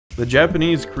The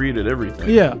Japanese created everything.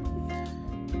 Yeah.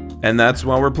 And that's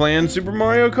why we're playing Super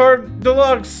Mario Kart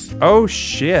Deluxe. Oh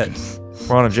shit.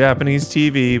 We're on a Japanese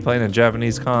TV, playing a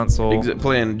Japanese console.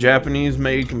 Playing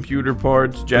Japanese-made computer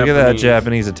parts. Look at that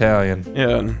Japanese Italian.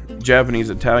 Yeah, Japanese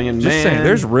Italian. Just saying,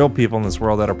 there's real people in this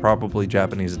world that are probably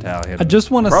Japanese Italian. I just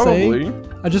want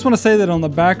to say that on the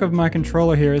back of my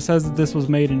controller here, it says that this was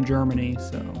made in Germany.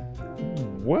 So.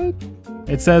 What?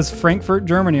 It says Frankfurt,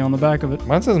 Germany on the back of it.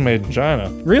 Mine says made in China.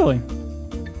 Really?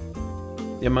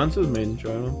 Yeah, mine says made in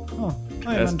China. Oh.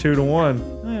 That's 2-1.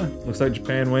 Oh, yeah. Looks like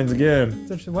Japan wins again.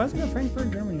 Why is it got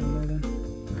Frankfurt, Germany on there then?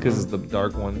 Because it's the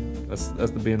dark one. That's the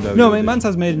BMW. No, mine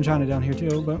says made in China down here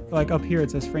too, but like up here it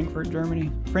says Frankfurt,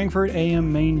 Germany. Frankfurt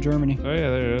AM, Main, Germany. Oh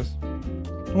yeah, there it is.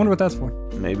 I wonder what that's for.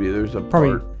 Maybe there's a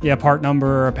Probably, part. yeah, part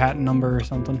number or a patent number or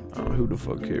something. Oh, who the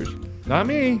fuck cares? Not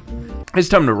me. It's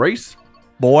time to race.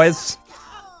 Boys.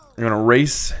 We're gonna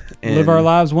race and live our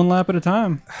lives one lap at a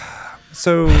time.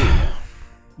 So,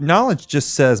 knowledge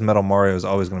just says Metal Mario is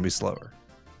always going to be slower.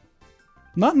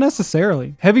 Not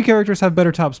necessarily. Heavy characters have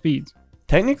better top speeds.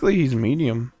 Technically, he's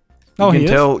medium. Oh, he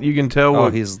is? You can tell. Oh,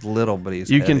 he's little, but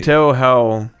he's. You heavy. can tell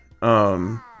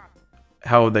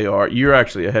how they are. You're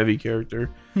actually a heavy character.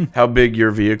 How big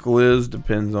your vehicle is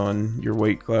depends on your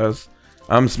weight class.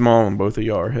 I'm small and both of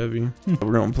y'all are heavy.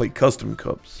 We're gonna play custom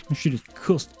cups. She just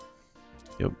custom.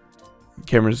 Yep.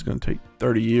 Cameron's gonna take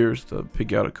 30 years to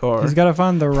pick out a car. He's gotta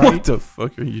find the right. What the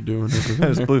fuck are you doing?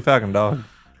 It's Blue Falcon dog.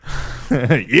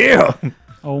 Yeah.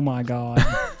 Oh my god.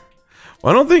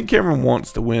 Well, I don't think Cameron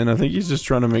wants to win. I think he's just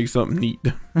trying to make something neat.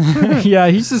 Yeah,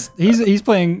 he's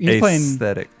playing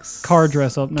aesthetics. Car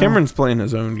dress up now. Cameron's playing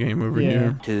his own game over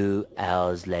here. 2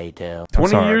 hours later.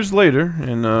 20 years later,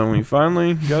 and we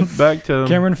finally got back to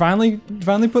Cameron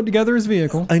finally put together his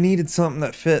vehicle. I needed something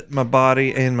that fit my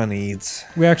body and my needs.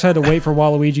 We actually had to wait for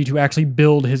Waluigi to actually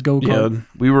build his go-kart. Yeah,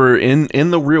 we were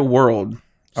in the real world.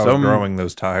 I was growing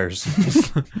those tires.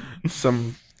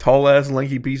 Some tall ass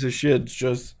lanky piece of shit's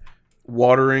just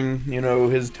watering,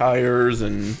 his tires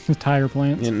and his tire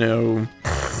plants.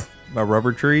 My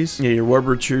rubber trees. Yeah, your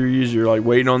rubber trees. You're like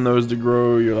waiting on those to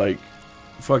grow. You're like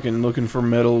fucking looking for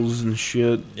metals and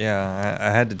shit. Yeah,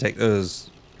 I had to take those,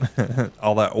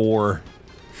 all that ore,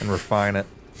 and refine it.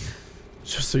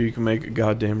 Just so you can make a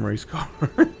goddamn race car. I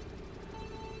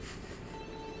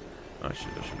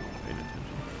should have paid attention.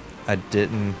 I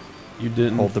didn't. You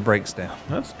didn't hold the brakes down.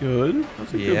 That's good.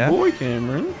 That's a good boy,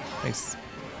 Cameron. Thanks.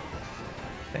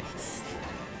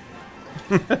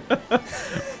 I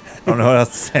don't know what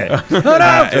else to say.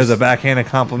 It was a backhanded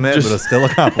compliment, but it's still a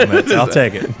compliment. So I'll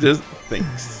take it. Just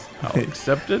thanks. I'll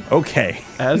accept it. Okay.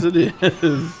 As it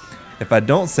is. If I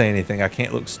don't say anything, I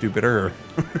can't look stupider.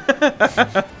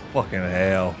 Fucking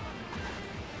hell.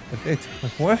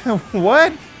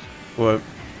 What? What?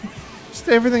 Just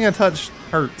everything I touch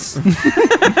hurts.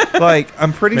 Like,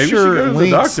 I'm pretty Maybe sure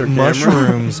Link's doctor,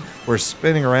 mushrooms were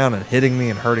spinning around and hitting me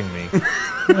and hurting me.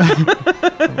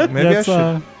 Maybe I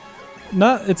should.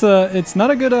 It's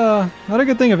not a good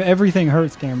thing if everything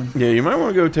hurts, Cameron. Yeah, you might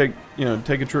want to go take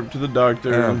a trip to the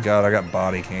doctor. Oh god, I got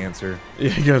body cancer.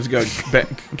 Yeah, you guys got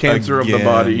cancer of the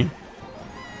body.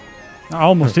 I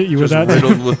almost hit you with that.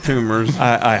 Riddled with tumors.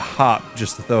 I hopped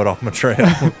just to throw it off my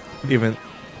trail. Even.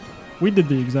 We did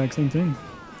the exact same thing.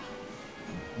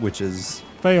 Which is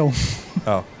fail.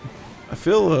 Oh. I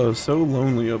feel so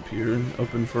lonely up here,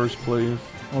 up in first place.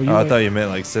 Oh, I thought you meant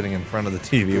like sitting in front of the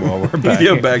TV while we're back.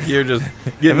 Yeah, back here just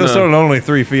getting. I'm so lonely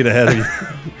 3 feet ahead of you.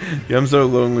 Yeah, I'm so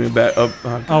lonely back up.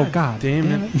 Oh god,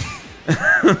 damn it!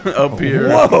 Up here,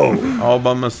 whoa, all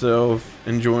by myself,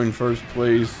 enjoying first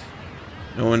place,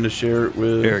 no one to share it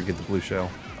with. Here, get the blue shell.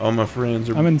 All my friends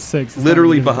are. I'm in 6th.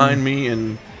 Literally behind me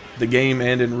in the game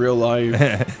and in real life.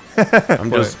 I'm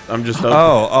just.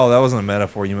 Oh, that wasn't a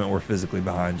metaphor. You meant we're physically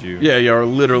behind you. Yeah, you are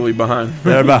literally behind.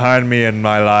 They're behind me in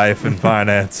my life and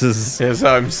finances. Yes,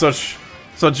 I'm such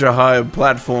a high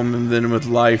platform, and then with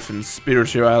life and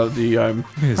spirituality, I'm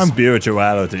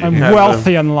spirituality. I'm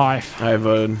wealthy in life. I've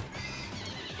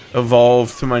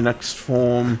evolved to my next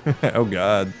form. Oh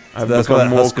God! I've become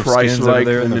more Christ-like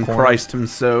than in Christ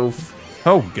himself.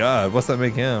 Oh God! What's that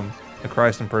make him? A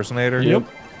Christ impersonator? Yep.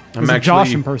 I'm actually a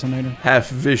Josh impersonator. Half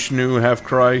Vishnu, half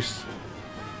Christ.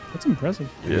 That's impressive.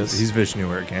 Yes, he's Vishnu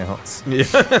where it counts. Yeah.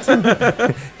 in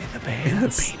the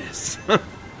penis.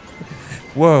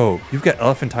 Whoa! You've got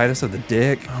elephantitis of the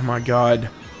dick. Oh my God.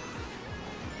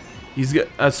 He's got.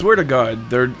 I swear to God,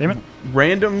 they're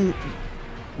random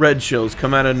red shells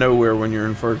come out of nowhere when you're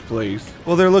in first place.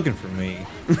 Well, they're looking for me.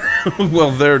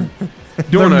 Well, they're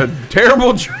doing a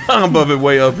terrible job of it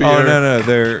way up here. Oh no,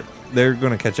 they're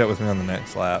going to catch up with me on the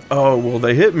next lap. Oh, well,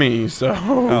 they hit me, so.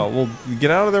 Oh, well,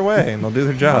 get out of their way and they'll do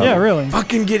their job. Yeah, really.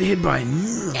 Fucking get hit by.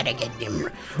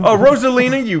 Oh,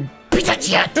 Rosalina, you piece of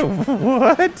shit.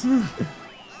 What?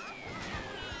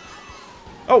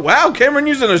 Oh, wow, Cameron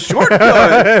using a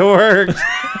shortcut. It worked.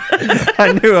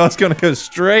 I knew I was going to go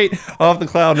straight off the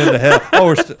cloud into hell. Oh,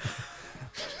 we're still.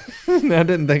 I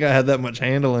didn't think I had that much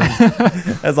handling.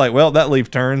 I was like, well, that leaf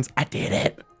turns. I did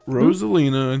it.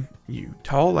 Rosalina, you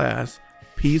tall ass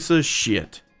piece of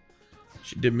shit.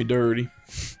 She did me dirty.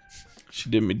 She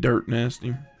did me dirt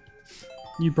nasty.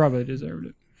 You probably deserved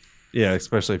it. Yeah,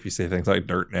 especially if you say things like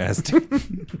dirt nasty.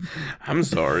 I'm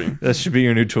sorry. That should be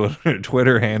your new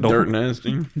Twitter handle. Dirt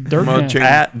nasty. Dirt nasty.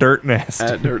 At dirt nasty.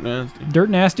 At dirt nasty. Dirt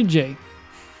Nasty J.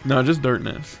 No, just dirt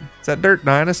nasty. Is that Dirt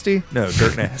Dynasty? No,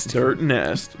 Dirt Nasty. Dirt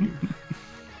nasty.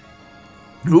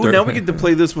 Ooh, Dirt now we get to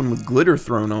play this one with glitter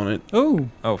thrown on it. Oh,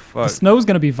 Oh, the fuck. snow's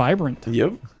gonna be vibrant.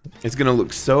 Yep. It's gonna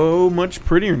look so much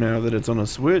prettier now that it's on a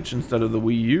Switch instead of the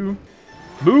Wii U.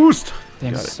 Boost!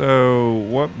 Damn Got it. it. So,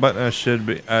 what button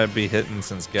should I be hitting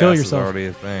since gas Kill is yourself. already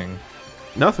a thing?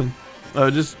 Nothing.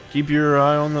 Just keep your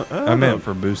eye on the. I meant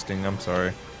for boosting. I'm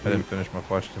sorry. I didn't finish my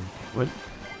question. What?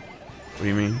 What do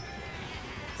you mean?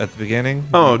 At the beginning?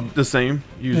 Oh, the same.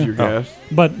 Use Yeah. your gas.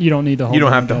 But you don't need to hold You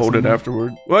don't it have to hold it indefinitely.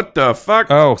 afterward. What the fuck?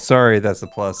 Oh, sorry. That's the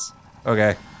plus.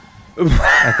 Okay.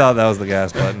 I thought that was the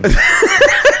gas button.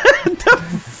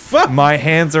 Fuck! My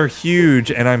hands are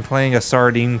huge, and I'm playing a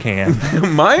sardine can.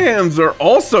 My hands are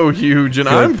also huge, and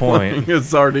Good I'm point. playing a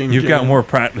sardine You've got can. more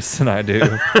practice than I do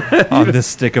on this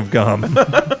stick of gum.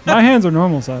 My hands are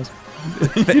normal size.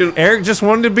 Eric just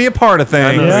wanted to be a part of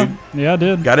things. know. Yeah, yeah, I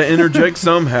did. Gotta interject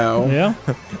somehow. Yeah.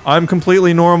 I'm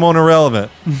completely normal and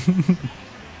irrelevant.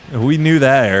 We knew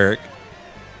that, Eric.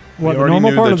 What, We the already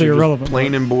normal knew part that or the you're just irrelevant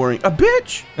plain part? and boring. A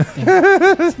bitch!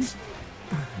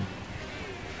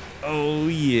 Oh,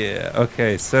 yeah.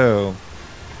 Okay, so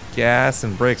gas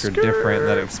and brake are different.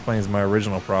 That explains my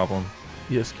original problem.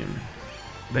 Yes, Kimmy.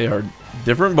 They are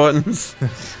different buttons.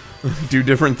 Do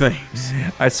different things.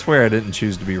 I swear I didn't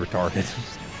choose to be retarded.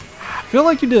 I feel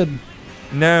like you did.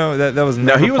 No, that was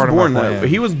Now never he was part born of my that plan. way.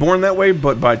 He was born that way,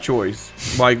 but by choice.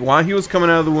 Like while he was coming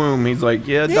out of the womb, he's like,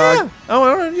 "Yeah, Yeah. doc, Oh, I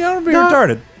don't want to be Doc-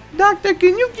 retarded. doctor,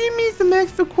 can you give me some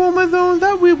extra chromosomes?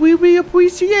 We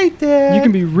appreciate that." You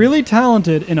can be really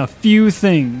talented in a few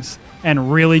things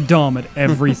and really dumb at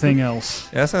everything else.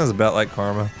 Yeah, that sounds about like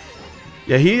karma.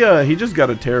 Yeah, he just got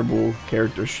a terrible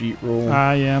character sheet roll.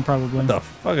 Yeah, probably. What the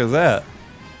fuck is that?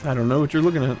 I don't know what you're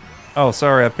looking at. Oh,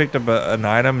 sorry. I picked up an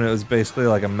item, and it was basically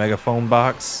like a megaphone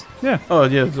box. Yeah. Oh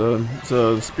yeah, it's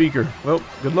a speaker. Well,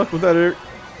 good luck with that, Eric.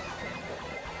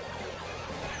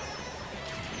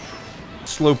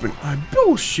 Sloping.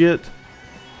 Bullshit.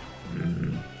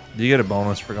 Do you get a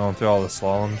bonus for going through all the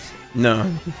slaloms?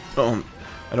 No,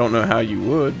 I don't know how you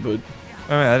would, but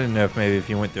I mean, I didn't know if maybe if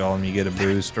you went through all of them, you get a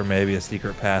boost, or maybe a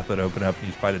secret path would open up and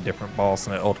you fight a different boss,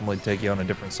 and it ultimately take you on a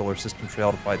different solar system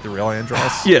trail to fight the real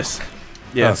Andross. yes,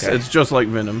 Okay. it's just like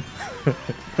Venom.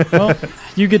 Well,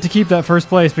 you get to keep that first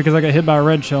place because I got hit by a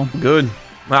red shell. Good.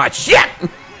 Ah, shit!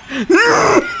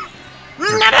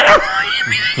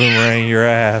 Boomerang your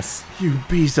ass. You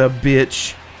piece of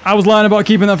bitch. I was lying about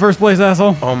keeping that first place,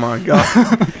 asshole. Oh my god.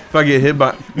 If I get hit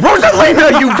by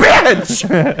Rosalina, you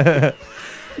bitch!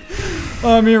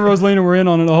 Me and Rosalina were in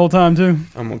on it the whole time, too.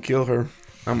 I'm gonna kill her.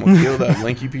 I'm gonna kill that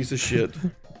lanky piece of shit.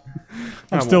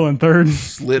 I'm still in third.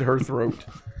 Slit her throat.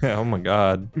 Oh my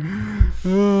god.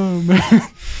 Oh, man.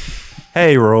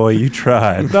 Hey, Roy, you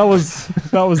tried. That was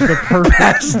the perfect.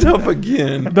 Passed up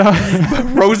again. That,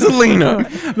 Rosalina.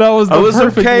 that was the I was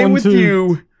perfect okay one, with too.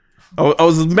 you. I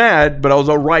was mad, but I was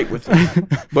alright with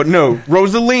it. But no,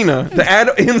 Rosalina, to add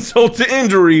insult to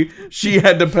injury, she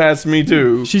had to pass me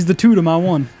too. She's the 2 to my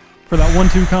 1 for that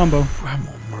 1-2 combo. I'm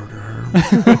gonna murder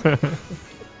her.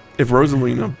 If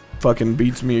Rosalina fucking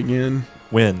beats me again,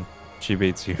 Win. She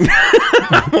beats you.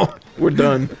 we're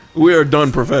done. We are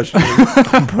done professionally.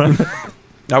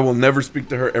 I will never speak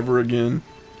to her ever again.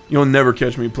 You'll never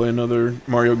catch me play another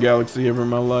Mario Galaxy ever in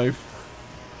my life.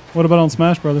 What about on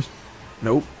Smash Brothers?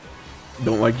 Nope.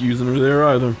 Don't like using her there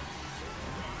either.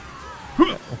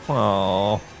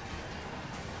 Aww.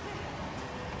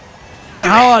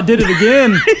 Oh, I did it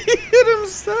again. Hit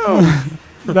himself.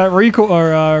 That recoil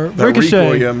or That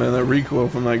ricochet. recoil, yeah, man, that recoil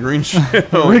from that green shell.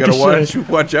 You gotta Ricochet.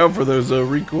 watch out for those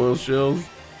recoil shells.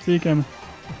 See you coming.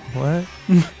 What?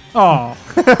 Oh.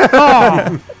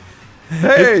 Oh.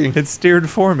 Hey, It steered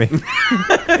for me.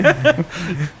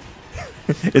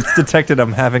 It's detected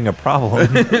I'm having a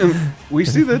problem. we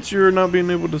see that you're not being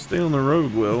able to stay on the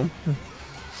road well.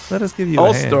 Let us give you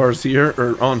All a hand. Stars here,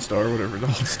 or OnStar, whatever.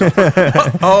 All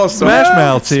Star. All Smash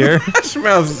Mouth's here. Smash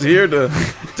Mouth is here to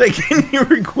take any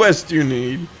request you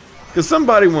need. Because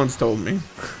somebody once told me.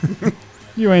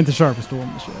 You ain't the sharpest tool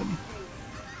in the shed.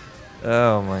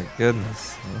 Oh my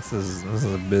goodness, this is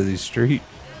a busy street.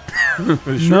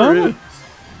 It sure is.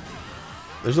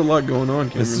 There's a lot going on,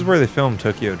 Cameron. This is where they filmed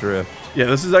Tokyo Drift. Yeah,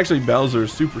 this is actually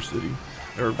Bowser's Super City.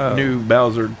 Or New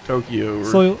Bowser Tokyo. Or,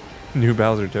 So, New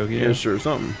Bowser Tokyo. yeah, sure,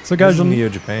 something. so guys, This is Neo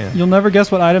Japan. you'll never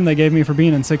guess what item they gave me for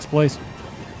being in 6th place.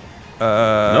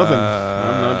 Nothing.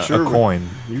 I'm not sure. A coin.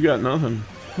 You got nothing.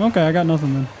 Okay, I got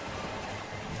nothing then.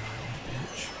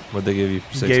 What'd they give you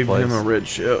for 6th Gave place? him a red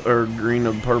shell, or green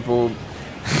or purple,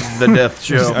 the death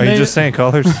shell. Are you just saying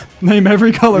colors? Name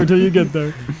every color till you get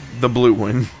there. The blue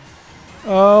one.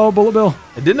 Oh, Bullet Bill.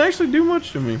 It didn't actually do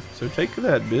much to me, so take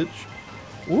that, bitch.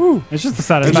 Woo. It's just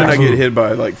the And then I satisfaction. get hit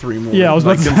by like 3 more. Yeah, I was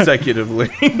about like to say. consecutively.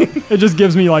 It just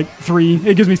gives me like 3.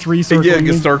 It gives me 3 circles. Yeah,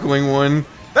 a circling one.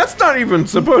 That's not even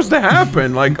supposed to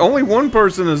happen. Like, only one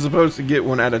person is supposed to get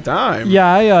one at a time.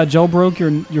 Yeah, I jailbroke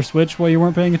your Switch while you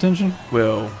weren't paying attention.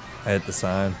 Well, I hit the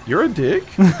sign. you're a dick.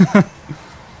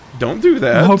 Don't do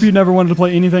that. I hope you never wanted to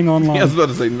play anything online. Yeah, I was about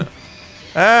to say no.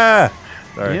 Ah!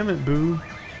 Sorry. Damn it, boo.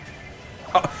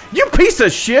 Oh, you piece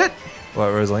of shit! What,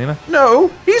 Rosalina? No,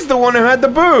 he's the one who had the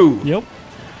boo. Yep.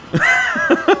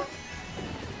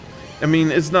 I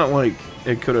mean, it's not like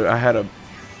it could have. I had a.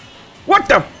 What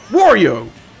the Wario?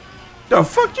 The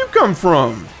fuck you come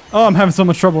from? Oh, I'm having so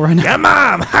much trouble right now. Yeah,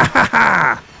 mom! Ha ha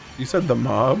ha! You said the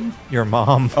mob? Your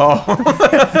mom. Oh,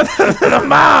 the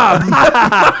mob.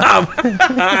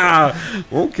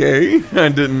 Okay, I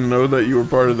didn't know that you were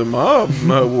part of the mob,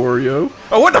 Wario.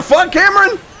 Oh, what the fuck,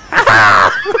 Cameron?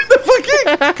 What the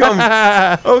fuck? Come.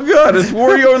 Oh god, it's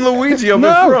Wario and Luigi up in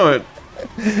front.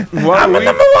 I'm in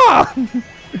number one!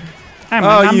 I'm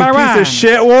Oh, you number piece one. of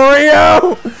shit,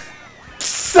 Wario!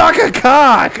 Suck a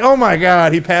cock! Oh my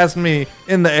god, he passed me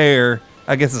in the air.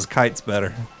 I guess his kite's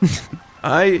better.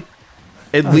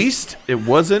 At least it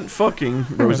wasn't fucking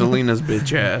Rosalina's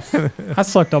bitch ass. I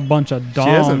sucked a bunch of dong She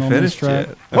hasn't on this finished track.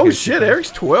 yet. Oh Okay, shit,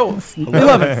 Eric's 12th.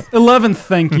 11th,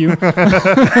 thank you.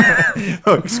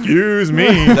 Excuse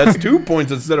me. That's 2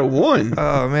 points instead of 1.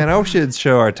 Oh man, I wish it'd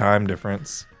show our time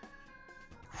difference.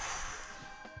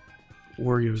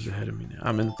 Wario's ahead of me now.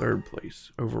 I'm in 3rd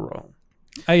place overall.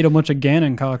 I ate a bunch of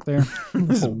Ganon cock there.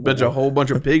 This is a whole bunch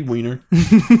of pig wiener.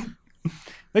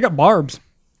 They got barbs.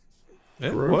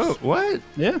 Gross. What?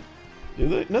 Yeah. Do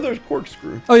they? No, there's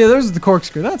corkscrew. Oh yeah, there's the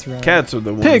corkscrew. That's right. Cats are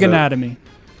the ones. Pig that, anatomy.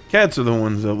 Cats are the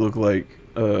ones that look like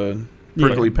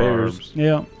prickly pears. Barbs.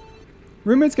 Yeah.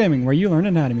 Roommates Gaming, where you learn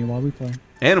anatomy while we play.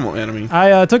 Animal anatomy.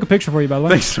 I took a picture for you, by the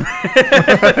way. Thanks.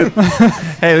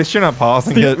 Hey, at least you're not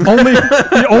pausing it.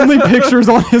 The only pictures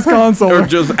on his console. Or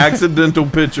just accidental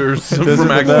pictures Those are from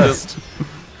the accident. best.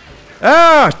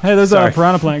 Ah! Hey, there's Sorry. a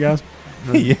piranha plant, guys.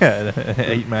 Yeah,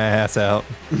 ate my ass out.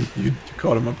 You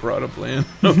caught him a Prada plant.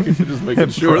 Okay, just making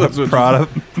sure that's what. Prada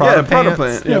Yeah, Prada Prada pants?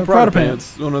 plant. Yeah, Yeah, Prada Prada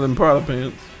pants. One of them Prada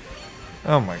pants.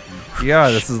 Oh my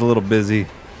god, this is a little busy. A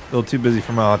little too busy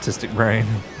for my autistic brain.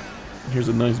 Here's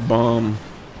a nice bomb.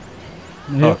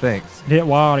 Oh, Hit, thanks. hit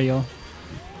Wario.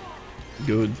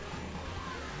 Good.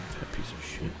 That piece of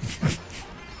shit.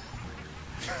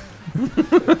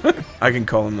 I can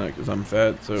call him that because I'm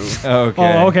fat. So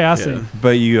Okay. Oh, okay, I see. yeah.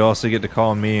 But you also get to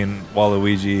call me and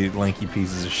Waluigi lanky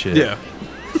pieces of shit. Yeah.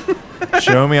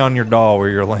 Show me on your doll where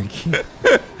you're lanky.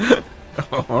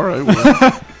 All right.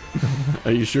 Well,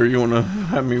 are you sure you want to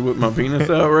have me whip my penis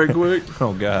out right quick?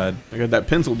 Oh god. I got that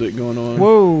pencil dick going on.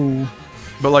 Whoa.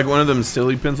 But like one of them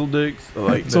silly pencil dicks.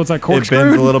 Like So it's like It bends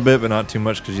corkscrew? a little bit, but not too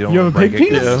much because you don't You want have to a break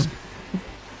pig it. penis?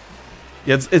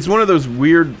 Yeah, it's one of those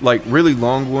weird, like really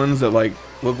long ones that like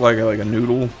look like a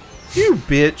noodle. You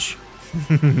bitch,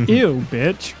 Ew,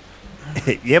 bitch.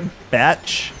 Yep,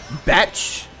 batch.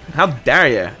 batch! How dare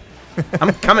you?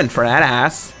 I'm coming for that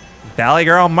ass. Valley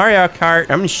Girl Mario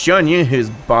Kart. I'm showing you who's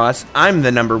boss. I'm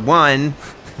the number one.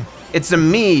 It's a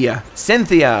me,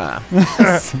 Cynthia.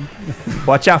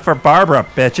 Watch out for Barbara,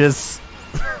 bitches.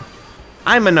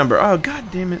 I'm a number. Oh god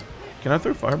damn it! Can I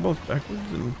throw fireballs backwards?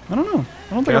 And I don't know.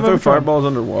 I don't can think I I've throw ever tried. fireballs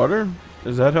underwater?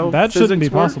 Does that help? That shouldn't be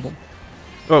physics work? possible.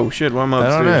 Oh shit! Why am I I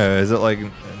upstairs? don't know. Is it like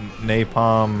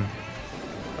napalm?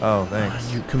 Oh,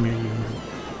 thanks. You come here, you.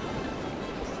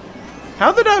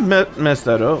 How did I mess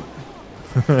that up?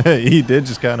 He did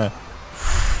just kind of.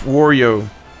 Wario.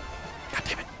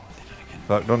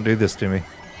 Fuck! Don't do this to me.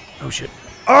 Oh shit.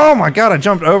 Oh my god! I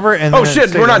jumped over and. Oh then it shit!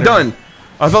 stayed We're not under. done.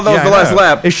 I thought that Yeah, was the I last know.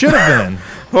 lap. It should have been.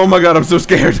 Oh my god! I'm so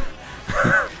scared.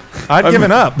 I'd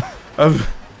given up. I'm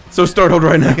so startled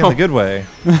right Like in now. the good way.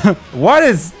 What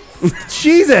is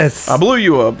Jesus. I blew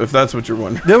you up, if that's what you're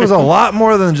wondering. There was a lot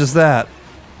more than just that.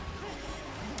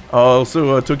 I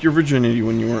also took your virginity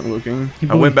when you weren't looking.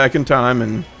 I went back in time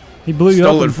and He blew you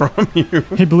stole up. it from you.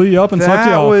 He blew you up and sucked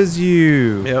you That off. was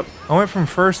you. Yep. I went from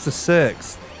 1st to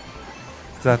 6th.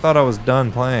 Because I thought I was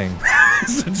done playing.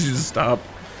 So you just stop.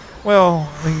 Well,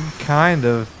 I mean, kind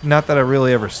of. Not that I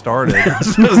really ever started.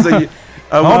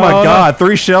 Oh my God,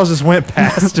 3 shells just went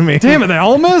past me. Damn it, they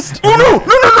all missed? Oh no,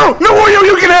 Wario,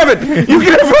 you can have it! You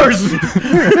can have first!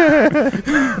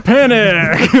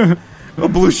 Panic! A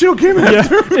blue shell came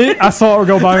after. I saw it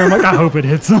go by and I'm like, I hope it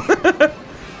hits him.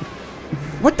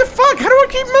 What the fuck? How do I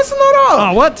keep messing that up?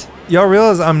 Oh, what? Y'all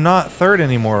realize I'm not 3rd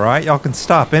anymore, right? Y'all can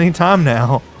stop anytime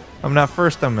now. I'm not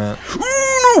 1st, I meant.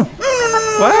 No!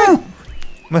 What?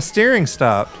 My steering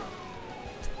stopped.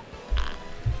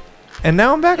 And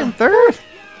now I'm back in 3rd?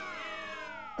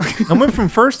 I went from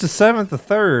 1st to 7th to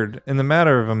 3rd in the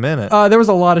matter of a minute. There was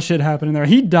a lot of shit happening there.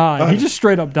 He died. He just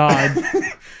straight up died.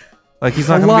 Like he's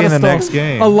not going to be in the next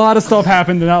game. A lot of stuff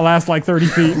happened in that last like 30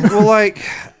 feet. Well, like,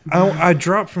 I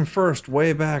dropped from 1st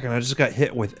way back, and I just got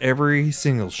hit with every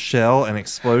single shell and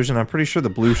explosion. I'm pretty sure the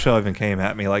blue shell even came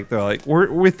at me. Like, they're like,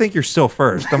 we think you're still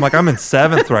 1st. I'm like, I'm in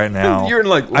 7th right now. You're in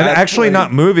like I'm actually place.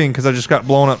 not moving because I just got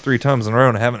blown up 3 times in a row,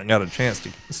 and I haven't got a chance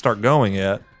to start going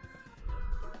yet.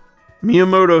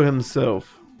 Miyamoto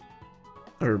himself,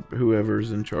 or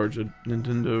whoever's in charge of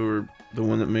Nintendo, or the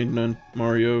one that made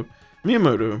Mario.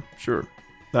 Miyamoto, sure,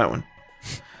 that one.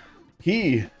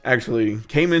 He actually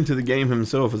came into the game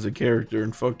himself as a character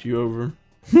and fucked you over.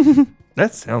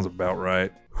 That sounds about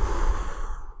right.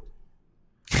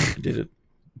 I did it.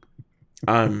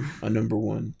 I'm a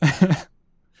 #1.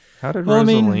 How did Well, I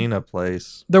mean, Rosalina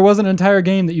place? There was an entire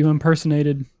game that you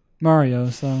impersonated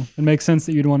Mario, so it makes sense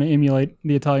that you'd want to emulate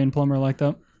the Italian plumber like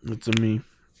that. It's a me,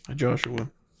 a Joshua.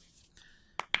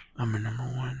 I'm a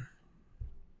 #1.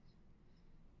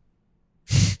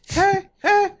 Hey,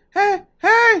 hey, hey,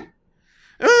 hey!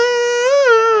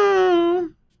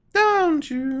 Ooh, don't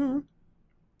you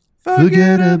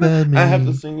forget about me. I have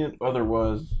to sing it,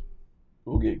 otherwise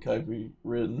we'll get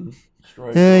copywritten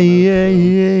strike.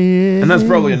 And that's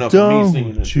probably enough of me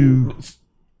singing it.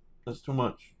 That's too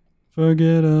much.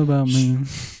 Forget about me.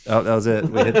 Oh, that was it.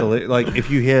 We hit the like. If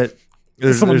you hit,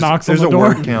 Someone knocks on there's the a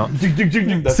door. word count.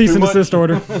 That's Cease too and much. desist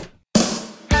order.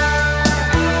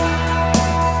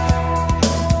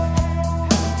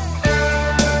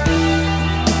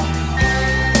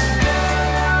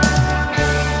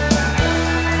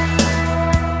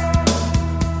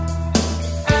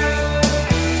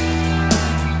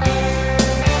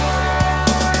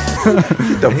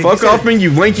 Get the fuck off me,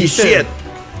 you lanky shit!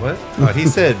 What? Oh, he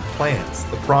said plants.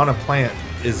 The piranha plant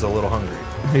is a little hungry.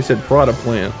 He said Prada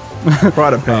plant.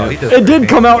 Prada pant. It did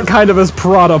come out kind of as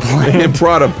Prada plant.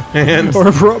 Prada pants.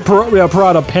 Or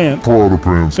Prada pant. Prada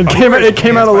pants. It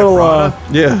came out a little,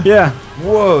 Yeah. yeah.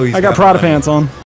 Whoa, I got Prada pants on.